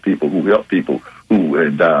 Kudos to people who help people who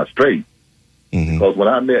had died straight. Mm-hmm. Because when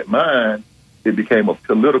I met mine, it became a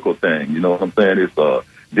political thing. You know what I'm saying? It's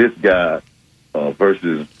this guy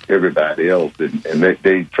versus everybody else, and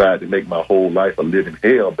they tried to make my whole life a living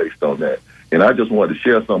hell based on that. And I just wanted to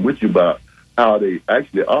share something with you about how they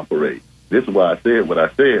actually operate. This is why I said what I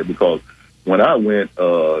said, because when I went,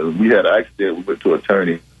 we had an accident. We went to an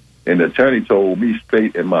attorney, and the attorney told me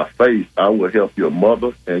straight in my face, I will help your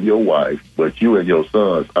mother and your wife, but you and your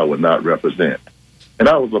sons I will not represent. And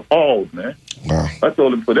I was appalled, man. Wow. I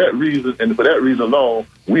told him for that reason, and for that reason alone,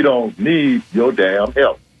 we don't need your damn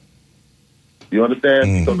help. You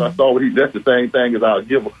understand? Because I saw that's the same thing as I'll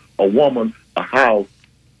give a woman a house,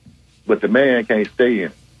 but the man can't stay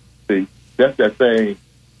in it. See, that's that same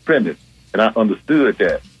premise. And I understood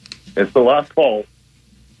that. And so I fought.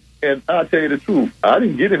 And I'll tell you the truth, I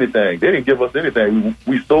didn't get anything. They didn't give us anything.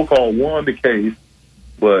 We so-called won the case,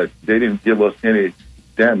 but they didn't give us any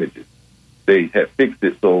damages. They had fixed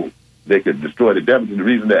it so they could destroy the damage. And the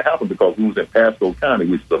reason that happened because we was in Pasco County,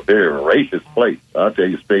 which is a very racist place. I'll tell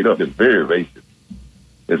you straight up, it's very racist.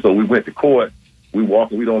 And so we went to court. We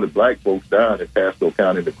walked, we the only black folks down in Pasco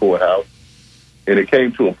County in the courthouse. And it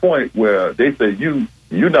came to a point where they said,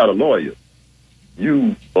 you're not a lawyer.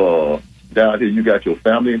 You down here, you got your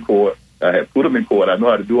family in court. I had put them in court. I know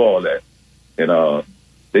how to do all that. And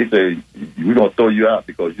they say, we're going to throw you out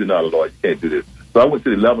because you're not a lawyer. You can't do this. So I went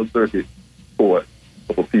to the 11th Circuit Court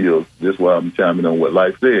of Appeals. This is why I'm chiming on what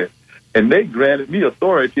Life said. And they granted me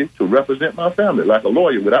authority to represent my family like a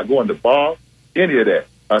lawyer without going to bar, any of that.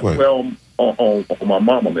 I swear on my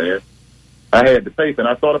mama, man. I had the faith, and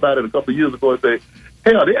I thought about it a couple of years ago and said,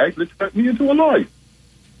 hell, they actually turned me into a lawyer.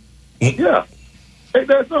 Yeah. Ain't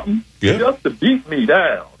that something? Yeah. Just to beat me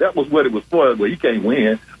down. That was what it was for. Well, he can't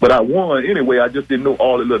win. But I won anyway. I just didn't know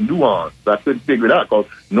all the little nuance. I couldn't figure it out because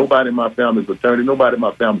nobody in my family is an attorney. Nobody in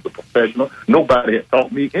my family is a professional. Nobody had taught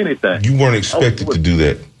me anything. You weren't expected to do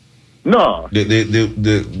that. No.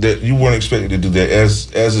 You weren't expected to do that.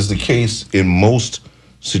 As is the case in most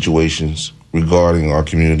situations regarding our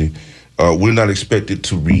community, we're not expected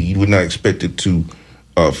to read. We're not expected to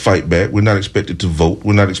fight back. We're not expected to vote.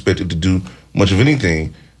 We're not expected to do much of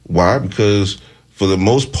anything. Why? Because for the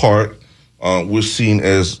most part, we're seen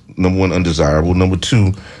as, number one, undesirable. Number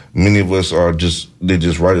two, many of us they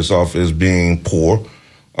just write us off as being poor.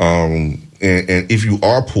 And if you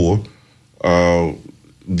are poor,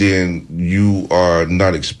 then you are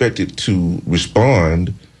not expected to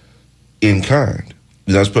respond in kind.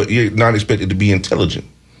 You're not expected to be intelligent,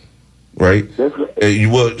 right?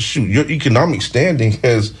 Your economic standing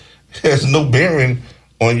has no bearing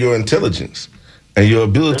on your intelligence and your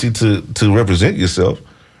ability to represent yourself,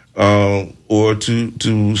 or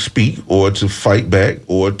to speak, or to fight back,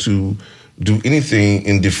 or to do anything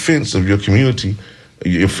in defense of your community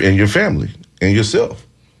and your family and yourself.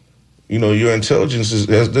 You know, your intelligence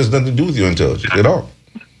there's nothing to do with your intelligence at all.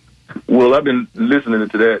 Well, I've been listening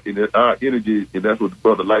to that, and our energy, and that's what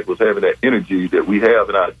Brother Light was having, that energy that we have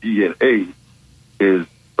in our DNA is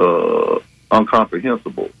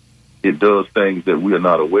incomprehensible. It does things that we are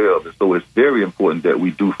not aware of. And so it's very important that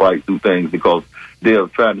we do fight through things because they are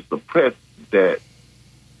trying to suppress that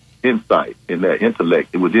insight and that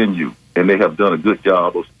intellect within you. And they have done a good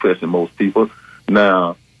job of suppressing most people.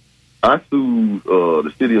 Now, I sued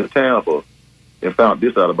the city of Tampa and found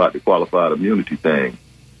this out about the qualified immunity thing.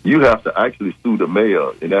 You have to actually sue the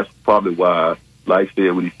mayor, and that's probably why Life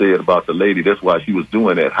said what he said about the lady. That's why she was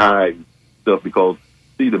doing that hiding stuff because,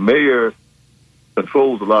 see, the mayor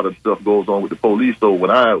controls a lot of stuff goes on with the police. So when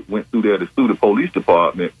I went through there to sue the police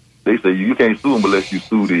department, they say you can't sue them unless you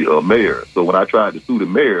sue the mayor. So when I tried to sue the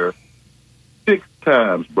mayor, 6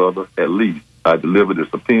 times, brother, at least, I delivered the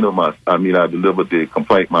subpoena. I delivered the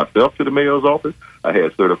complaint myself to the mayor's office. I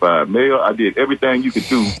had certified mail. I did everything you could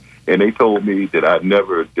do, and they told me that I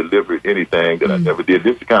never delivered anything, that I never did.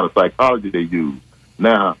 This is the kind of psychology they use.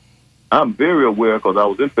 Now, I'm very aware, because I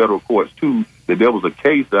was in federal courts, too, that there was a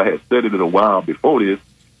case, I had studied it a while before this,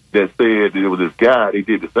 that said that there was this guy, they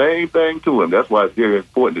did the same thing to him. That's why it's very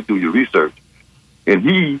important to do your research. And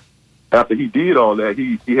he, after he did all that,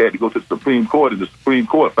 he had to go to the Supreme Court, and the Supreme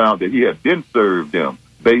Court found that he had been served them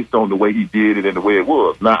based on the way he did it and the way it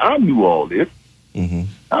was. Now, I knew all this. Mm-hmm.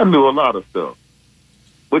 I knew a lot of stuff.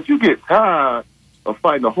 But you get tired of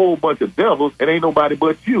fighting a whole bunch of devils, and ain't nobody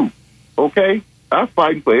but you, okay? I'm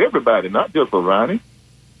fighting for everybody, not just for Ronnie.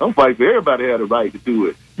 I'm fighting for everybody that had a right to do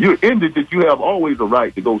it. You're indigent, you have always a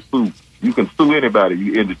right to go sue. You can sue anybody.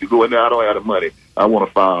 You indigent. You go in there, I don't have the money. I want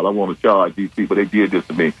to file. I want to charge these people. They did this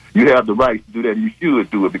to me. You have the right to do that. You should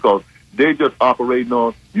do it because they're just operating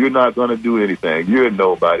on you're not going to do anything. You're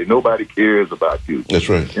nobody. Nobody cares about you. That's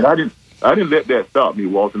right. And I didn't let that stop me,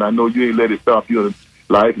 Walter. I know you ain't let it stop you.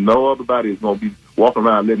 life. No, everybody is going to be walking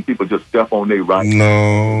around letting people just step on their rights. No, we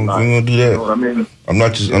ain't gonna do that. You know what I mean? I'm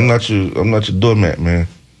not your doormat, man.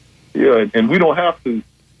 Yeah, and we don't have to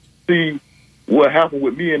see what happened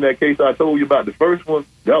with me in that case I told you about. The first one,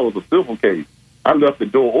 that was a civil case. I left the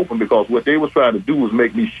door open because what they were trying to do was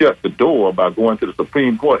make me shut the door by going to the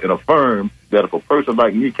Supreme Court and affirm that if a person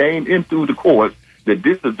like me came into the court, that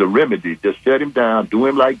this is the remedy. Just shut him down, do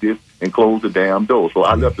him like this, and close the damn door. So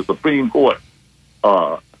I left the Supreme Court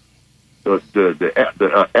the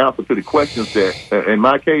answer to the questions that, in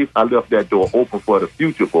my case, I left that door open for the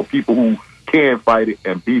future for people who can fight it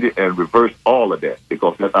and beat it and reverse all of that,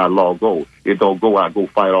 because that's how law goes. It don't go out, go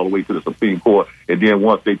fight all the way to the Supreme Court, and then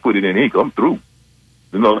once they put it in ink, I'm through.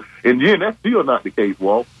 You know, and then that's still not the case,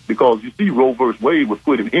 Walt, because you see Roe v. Wade was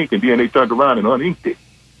put in ink, and then they turned around and uninked it.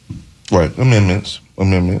 Right, amendments.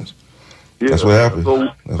 Yeah. That's what happened.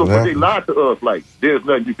 So when they lied to us, like, there's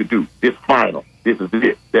nothing you can do. It's final. This is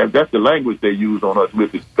it. That's the language they use on us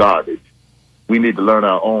with this garbage. We need to learn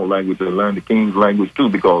our own language and learn the King's language, too,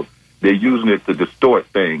 because they're using it to distort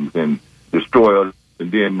things and destroy us,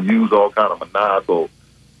 and then use all kind of maniacal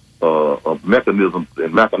mechanisms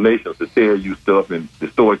and machinations to tell you stuff and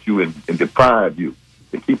distort you and deprive you,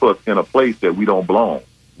 to keep us in a place that we don't belong.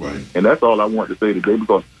 Right. And that's all I want to say today,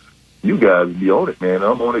 because you guys be on it, man.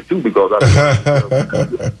 I'm on it too, because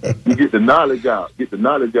you get the knowledge out.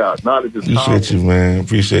 Knowledge is Appreciate powerful. you, man.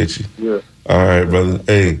 Appreciate you. Yeah. All right, brother.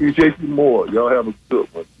 Hey. Appreciate you more. Y'all have a good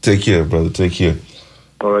one. Take care, brother. Take care.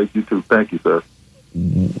 All right, you too. Thank you, sir.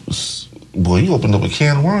 Boy, you opened up a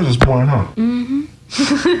can of worms this morning, huh? Mm-hmm.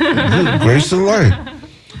 Good gracious of life.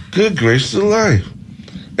 Good gracious of life.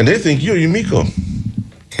 And they think you're Yumiko.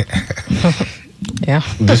 Yeah.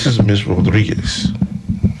 This is Miss Rodriguez.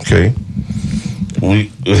 Okay.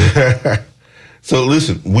 So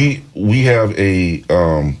listen, we have a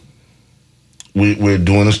we're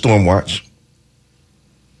doing a storm watch,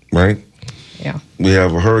 right? Yeah. We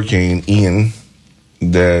have a Hurricane Ian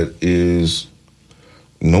that is,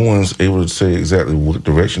 no one's able to say exactly what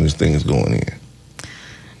direction this thing is going in.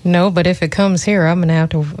 No, but if it comes here, I'm gonna have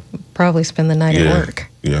to probably spend the night at work.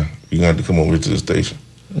 Yeah, you're gonna have to come over to the station.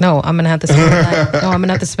 No, I'm gonna have to spend the night. No, I'm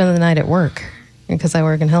gonna have to spend the night at work because I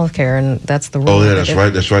work in healthcare, and that's the rule. Oh yeah, that's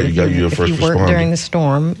right. That's right. You got your first responder. If you work during the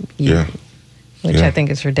storm, which Yeah. I think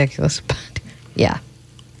is ridiculous, but yeah.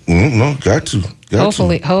 No, got to.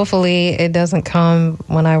 Hopefully, it doesn't come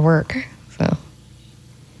when I work. So I'm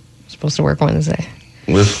supposed to work Wednesday.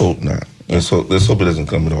 Let's hope not. Let's hope it doesn't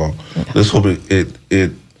come at all. Yeah. Let's hope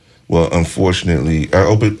it. Well, unfortunately, I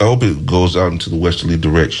hope it goes out into the westerly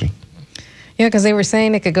direction. Yeah, because they were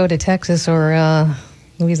saying it could go to Texas or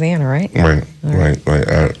Louisiana, right? Right.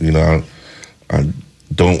 I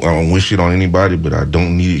don't wish it on anybody, but I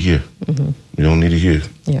don't need it here. Mm-hmm. We don't need it here.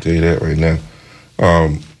 Yeah. I'll tell you that right now.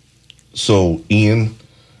 So Ian,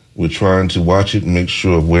 we're trying to watch it and make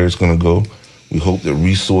sure of where it's going to go. We hope that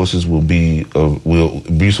resources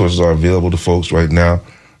resources are available to folks right now.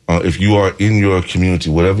 If you are in your community,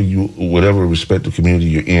 whatever respective community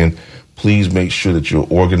you're in, please make sure that you're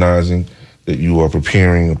organizing, that you are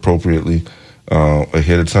preparing appropriately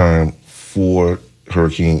ahead of time for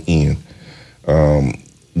Hurricane Ian.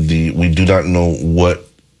 We do not know what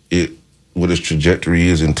its trajectory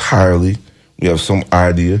is entirely. We have some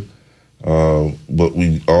idea, but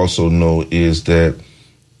we also know is that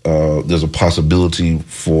there's a possibility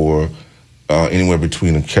for anywhere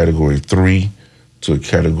between a Category 3 to a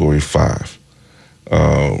Category 5.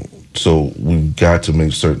 So we've got to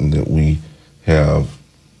make certain that we have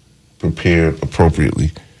prepared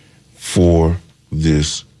appropriately for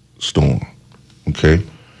this storm. Okay.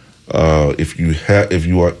 If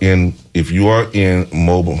you are in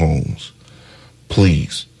mobile homes,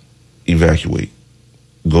 please evacuate.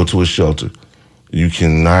 Go to a shelter. You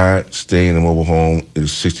cannot stay in a mobile home.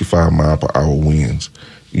 It's 65 mile per hour winds.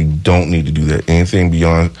 You don't need to do that. Anything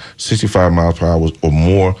beyond 65 miles per hour or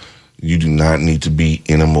more, you do not need to be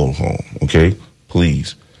in a mobile home. Okay?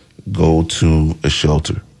 Please go to a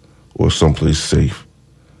shelter or someplace safe.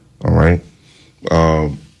 All right?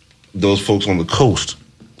 Those folks on the coast,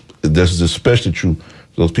 this is especially true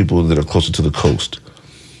for those people that are closer to the coast.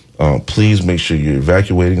 Please make sure you're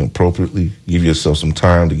evacuating appropriately. Give yourself some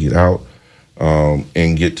time to get out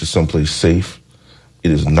and get to someplace safe.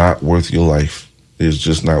 It is not worth your life. It is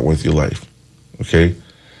just not worth your life. Okay?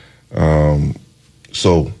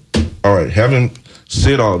 So, all right, having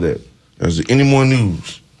said all that, is there any more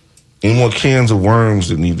news? Any more cans of worms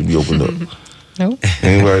that need to be opened up? No.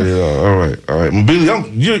 Anybody? All right. Billy,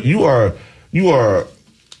 you are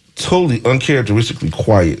totally uncharacteristically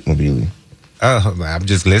quiet, Mabili. I'm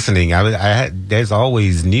just listening. There's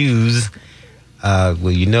always news.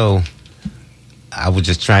 Well, you know, I was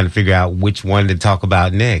just trying to figure out which one to talk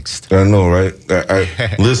about next. I know, right?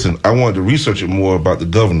 Listen, I wanted to research it more about the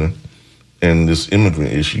governor and this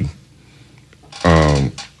immigrant issue.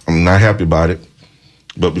 I'm not happy about it,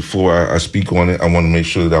 but before I speak on it, I want to make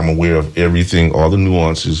sure that I'm aware of everything, all the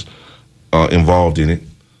nuances involved in it,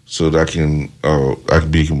 so that I can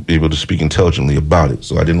be able to speak intelligently about it.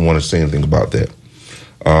 So I didn't want to say anything about that.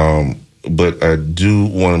 But I do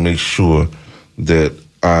want to make sure that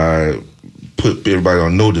I put everybody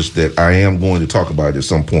on notice that I am going to talk about it at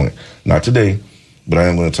some point. Not today, but I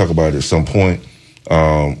am going to talk about it at some point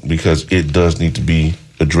because it does need to be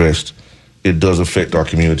addressed. It does affect our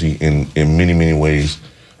community in many, many ways,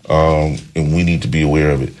 and we need to be aware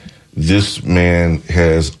of it. This man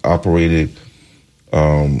has operated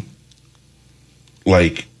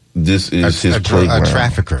like this is his playground. A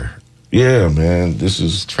trafficker. Yeah, man, this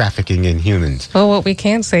is trafficking in humans. Well, what we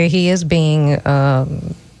can say, he is being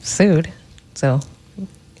sued. So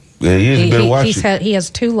yeah, he has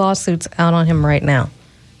 2 lawsuits out on him right now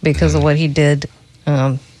because of what he did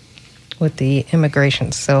with the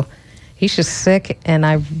immigration. So he's just sick, and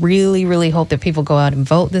I really, really hope that people go out and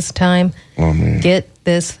vote this time. Oh, man. Get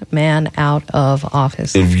this man out of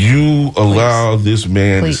office. If you allow this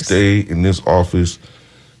man to stay in this office,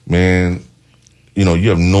 man, you know, you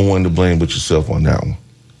have no one to blame but yourself on that one.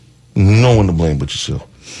 No one to blame but yourself.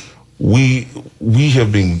 We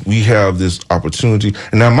have this opportunity,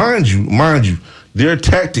 and now mind you, there are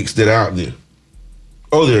tactics that are out there.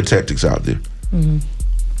 Oh, there are tactics out there. Mm-hmm.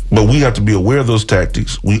 But we have to be aware of those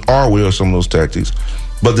tactics. We are aware of some of those tactics.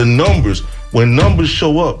 But the numbers, when numbers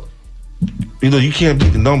show up, you know, you can't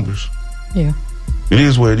beat the numbers. Yeah. It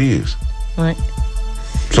is what it is. Right.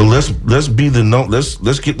 So let's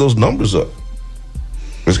get those numbers up.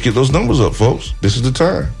 Let's get those numbers up, folks. This is the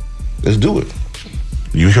time. Let's do it.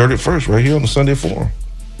 You heard it first right here on the Sunday Forum.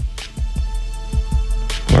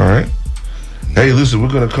 All right. Hey, listen, we're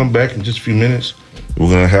going to come back in just a few minutes. We're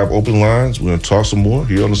going to have open lines. We're going to talk some more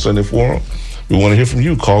here on the Sunday Forum. We want to hear from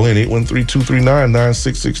you. Call in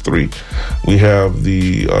 813-239-9663. We have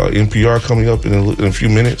the NPR coming up in a few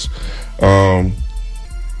minutes. But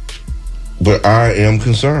I am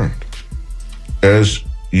concerned, as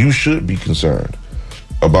you should be concerned,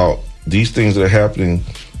 about these things that are happening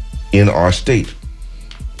in our state.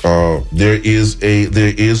 There is a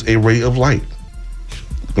ray of light,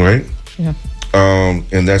 right? Yeah.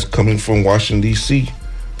 And that's coming from Washington, D.C.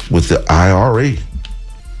 with the IRA.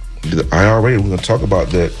 The IRA, we're going to talk about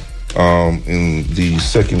that in the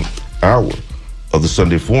second hour of the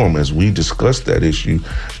Sunday Forum as we discuss that issue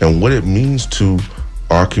and what it means to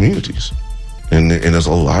our communities. And there's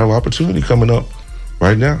a lot of opportunity coming up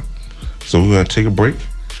right now. So we're going to take a break,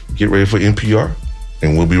 get ready for NPR,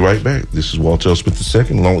 and we'll be right back. This is Walter L. Smith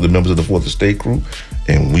II, along with the members of the Fourth Estate crew,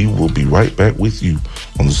 and we will be right back with you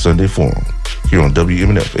on the Sunday Forum here on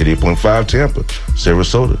WMNF 88.5 Tampa,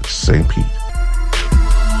 Sarasota, St. Pete.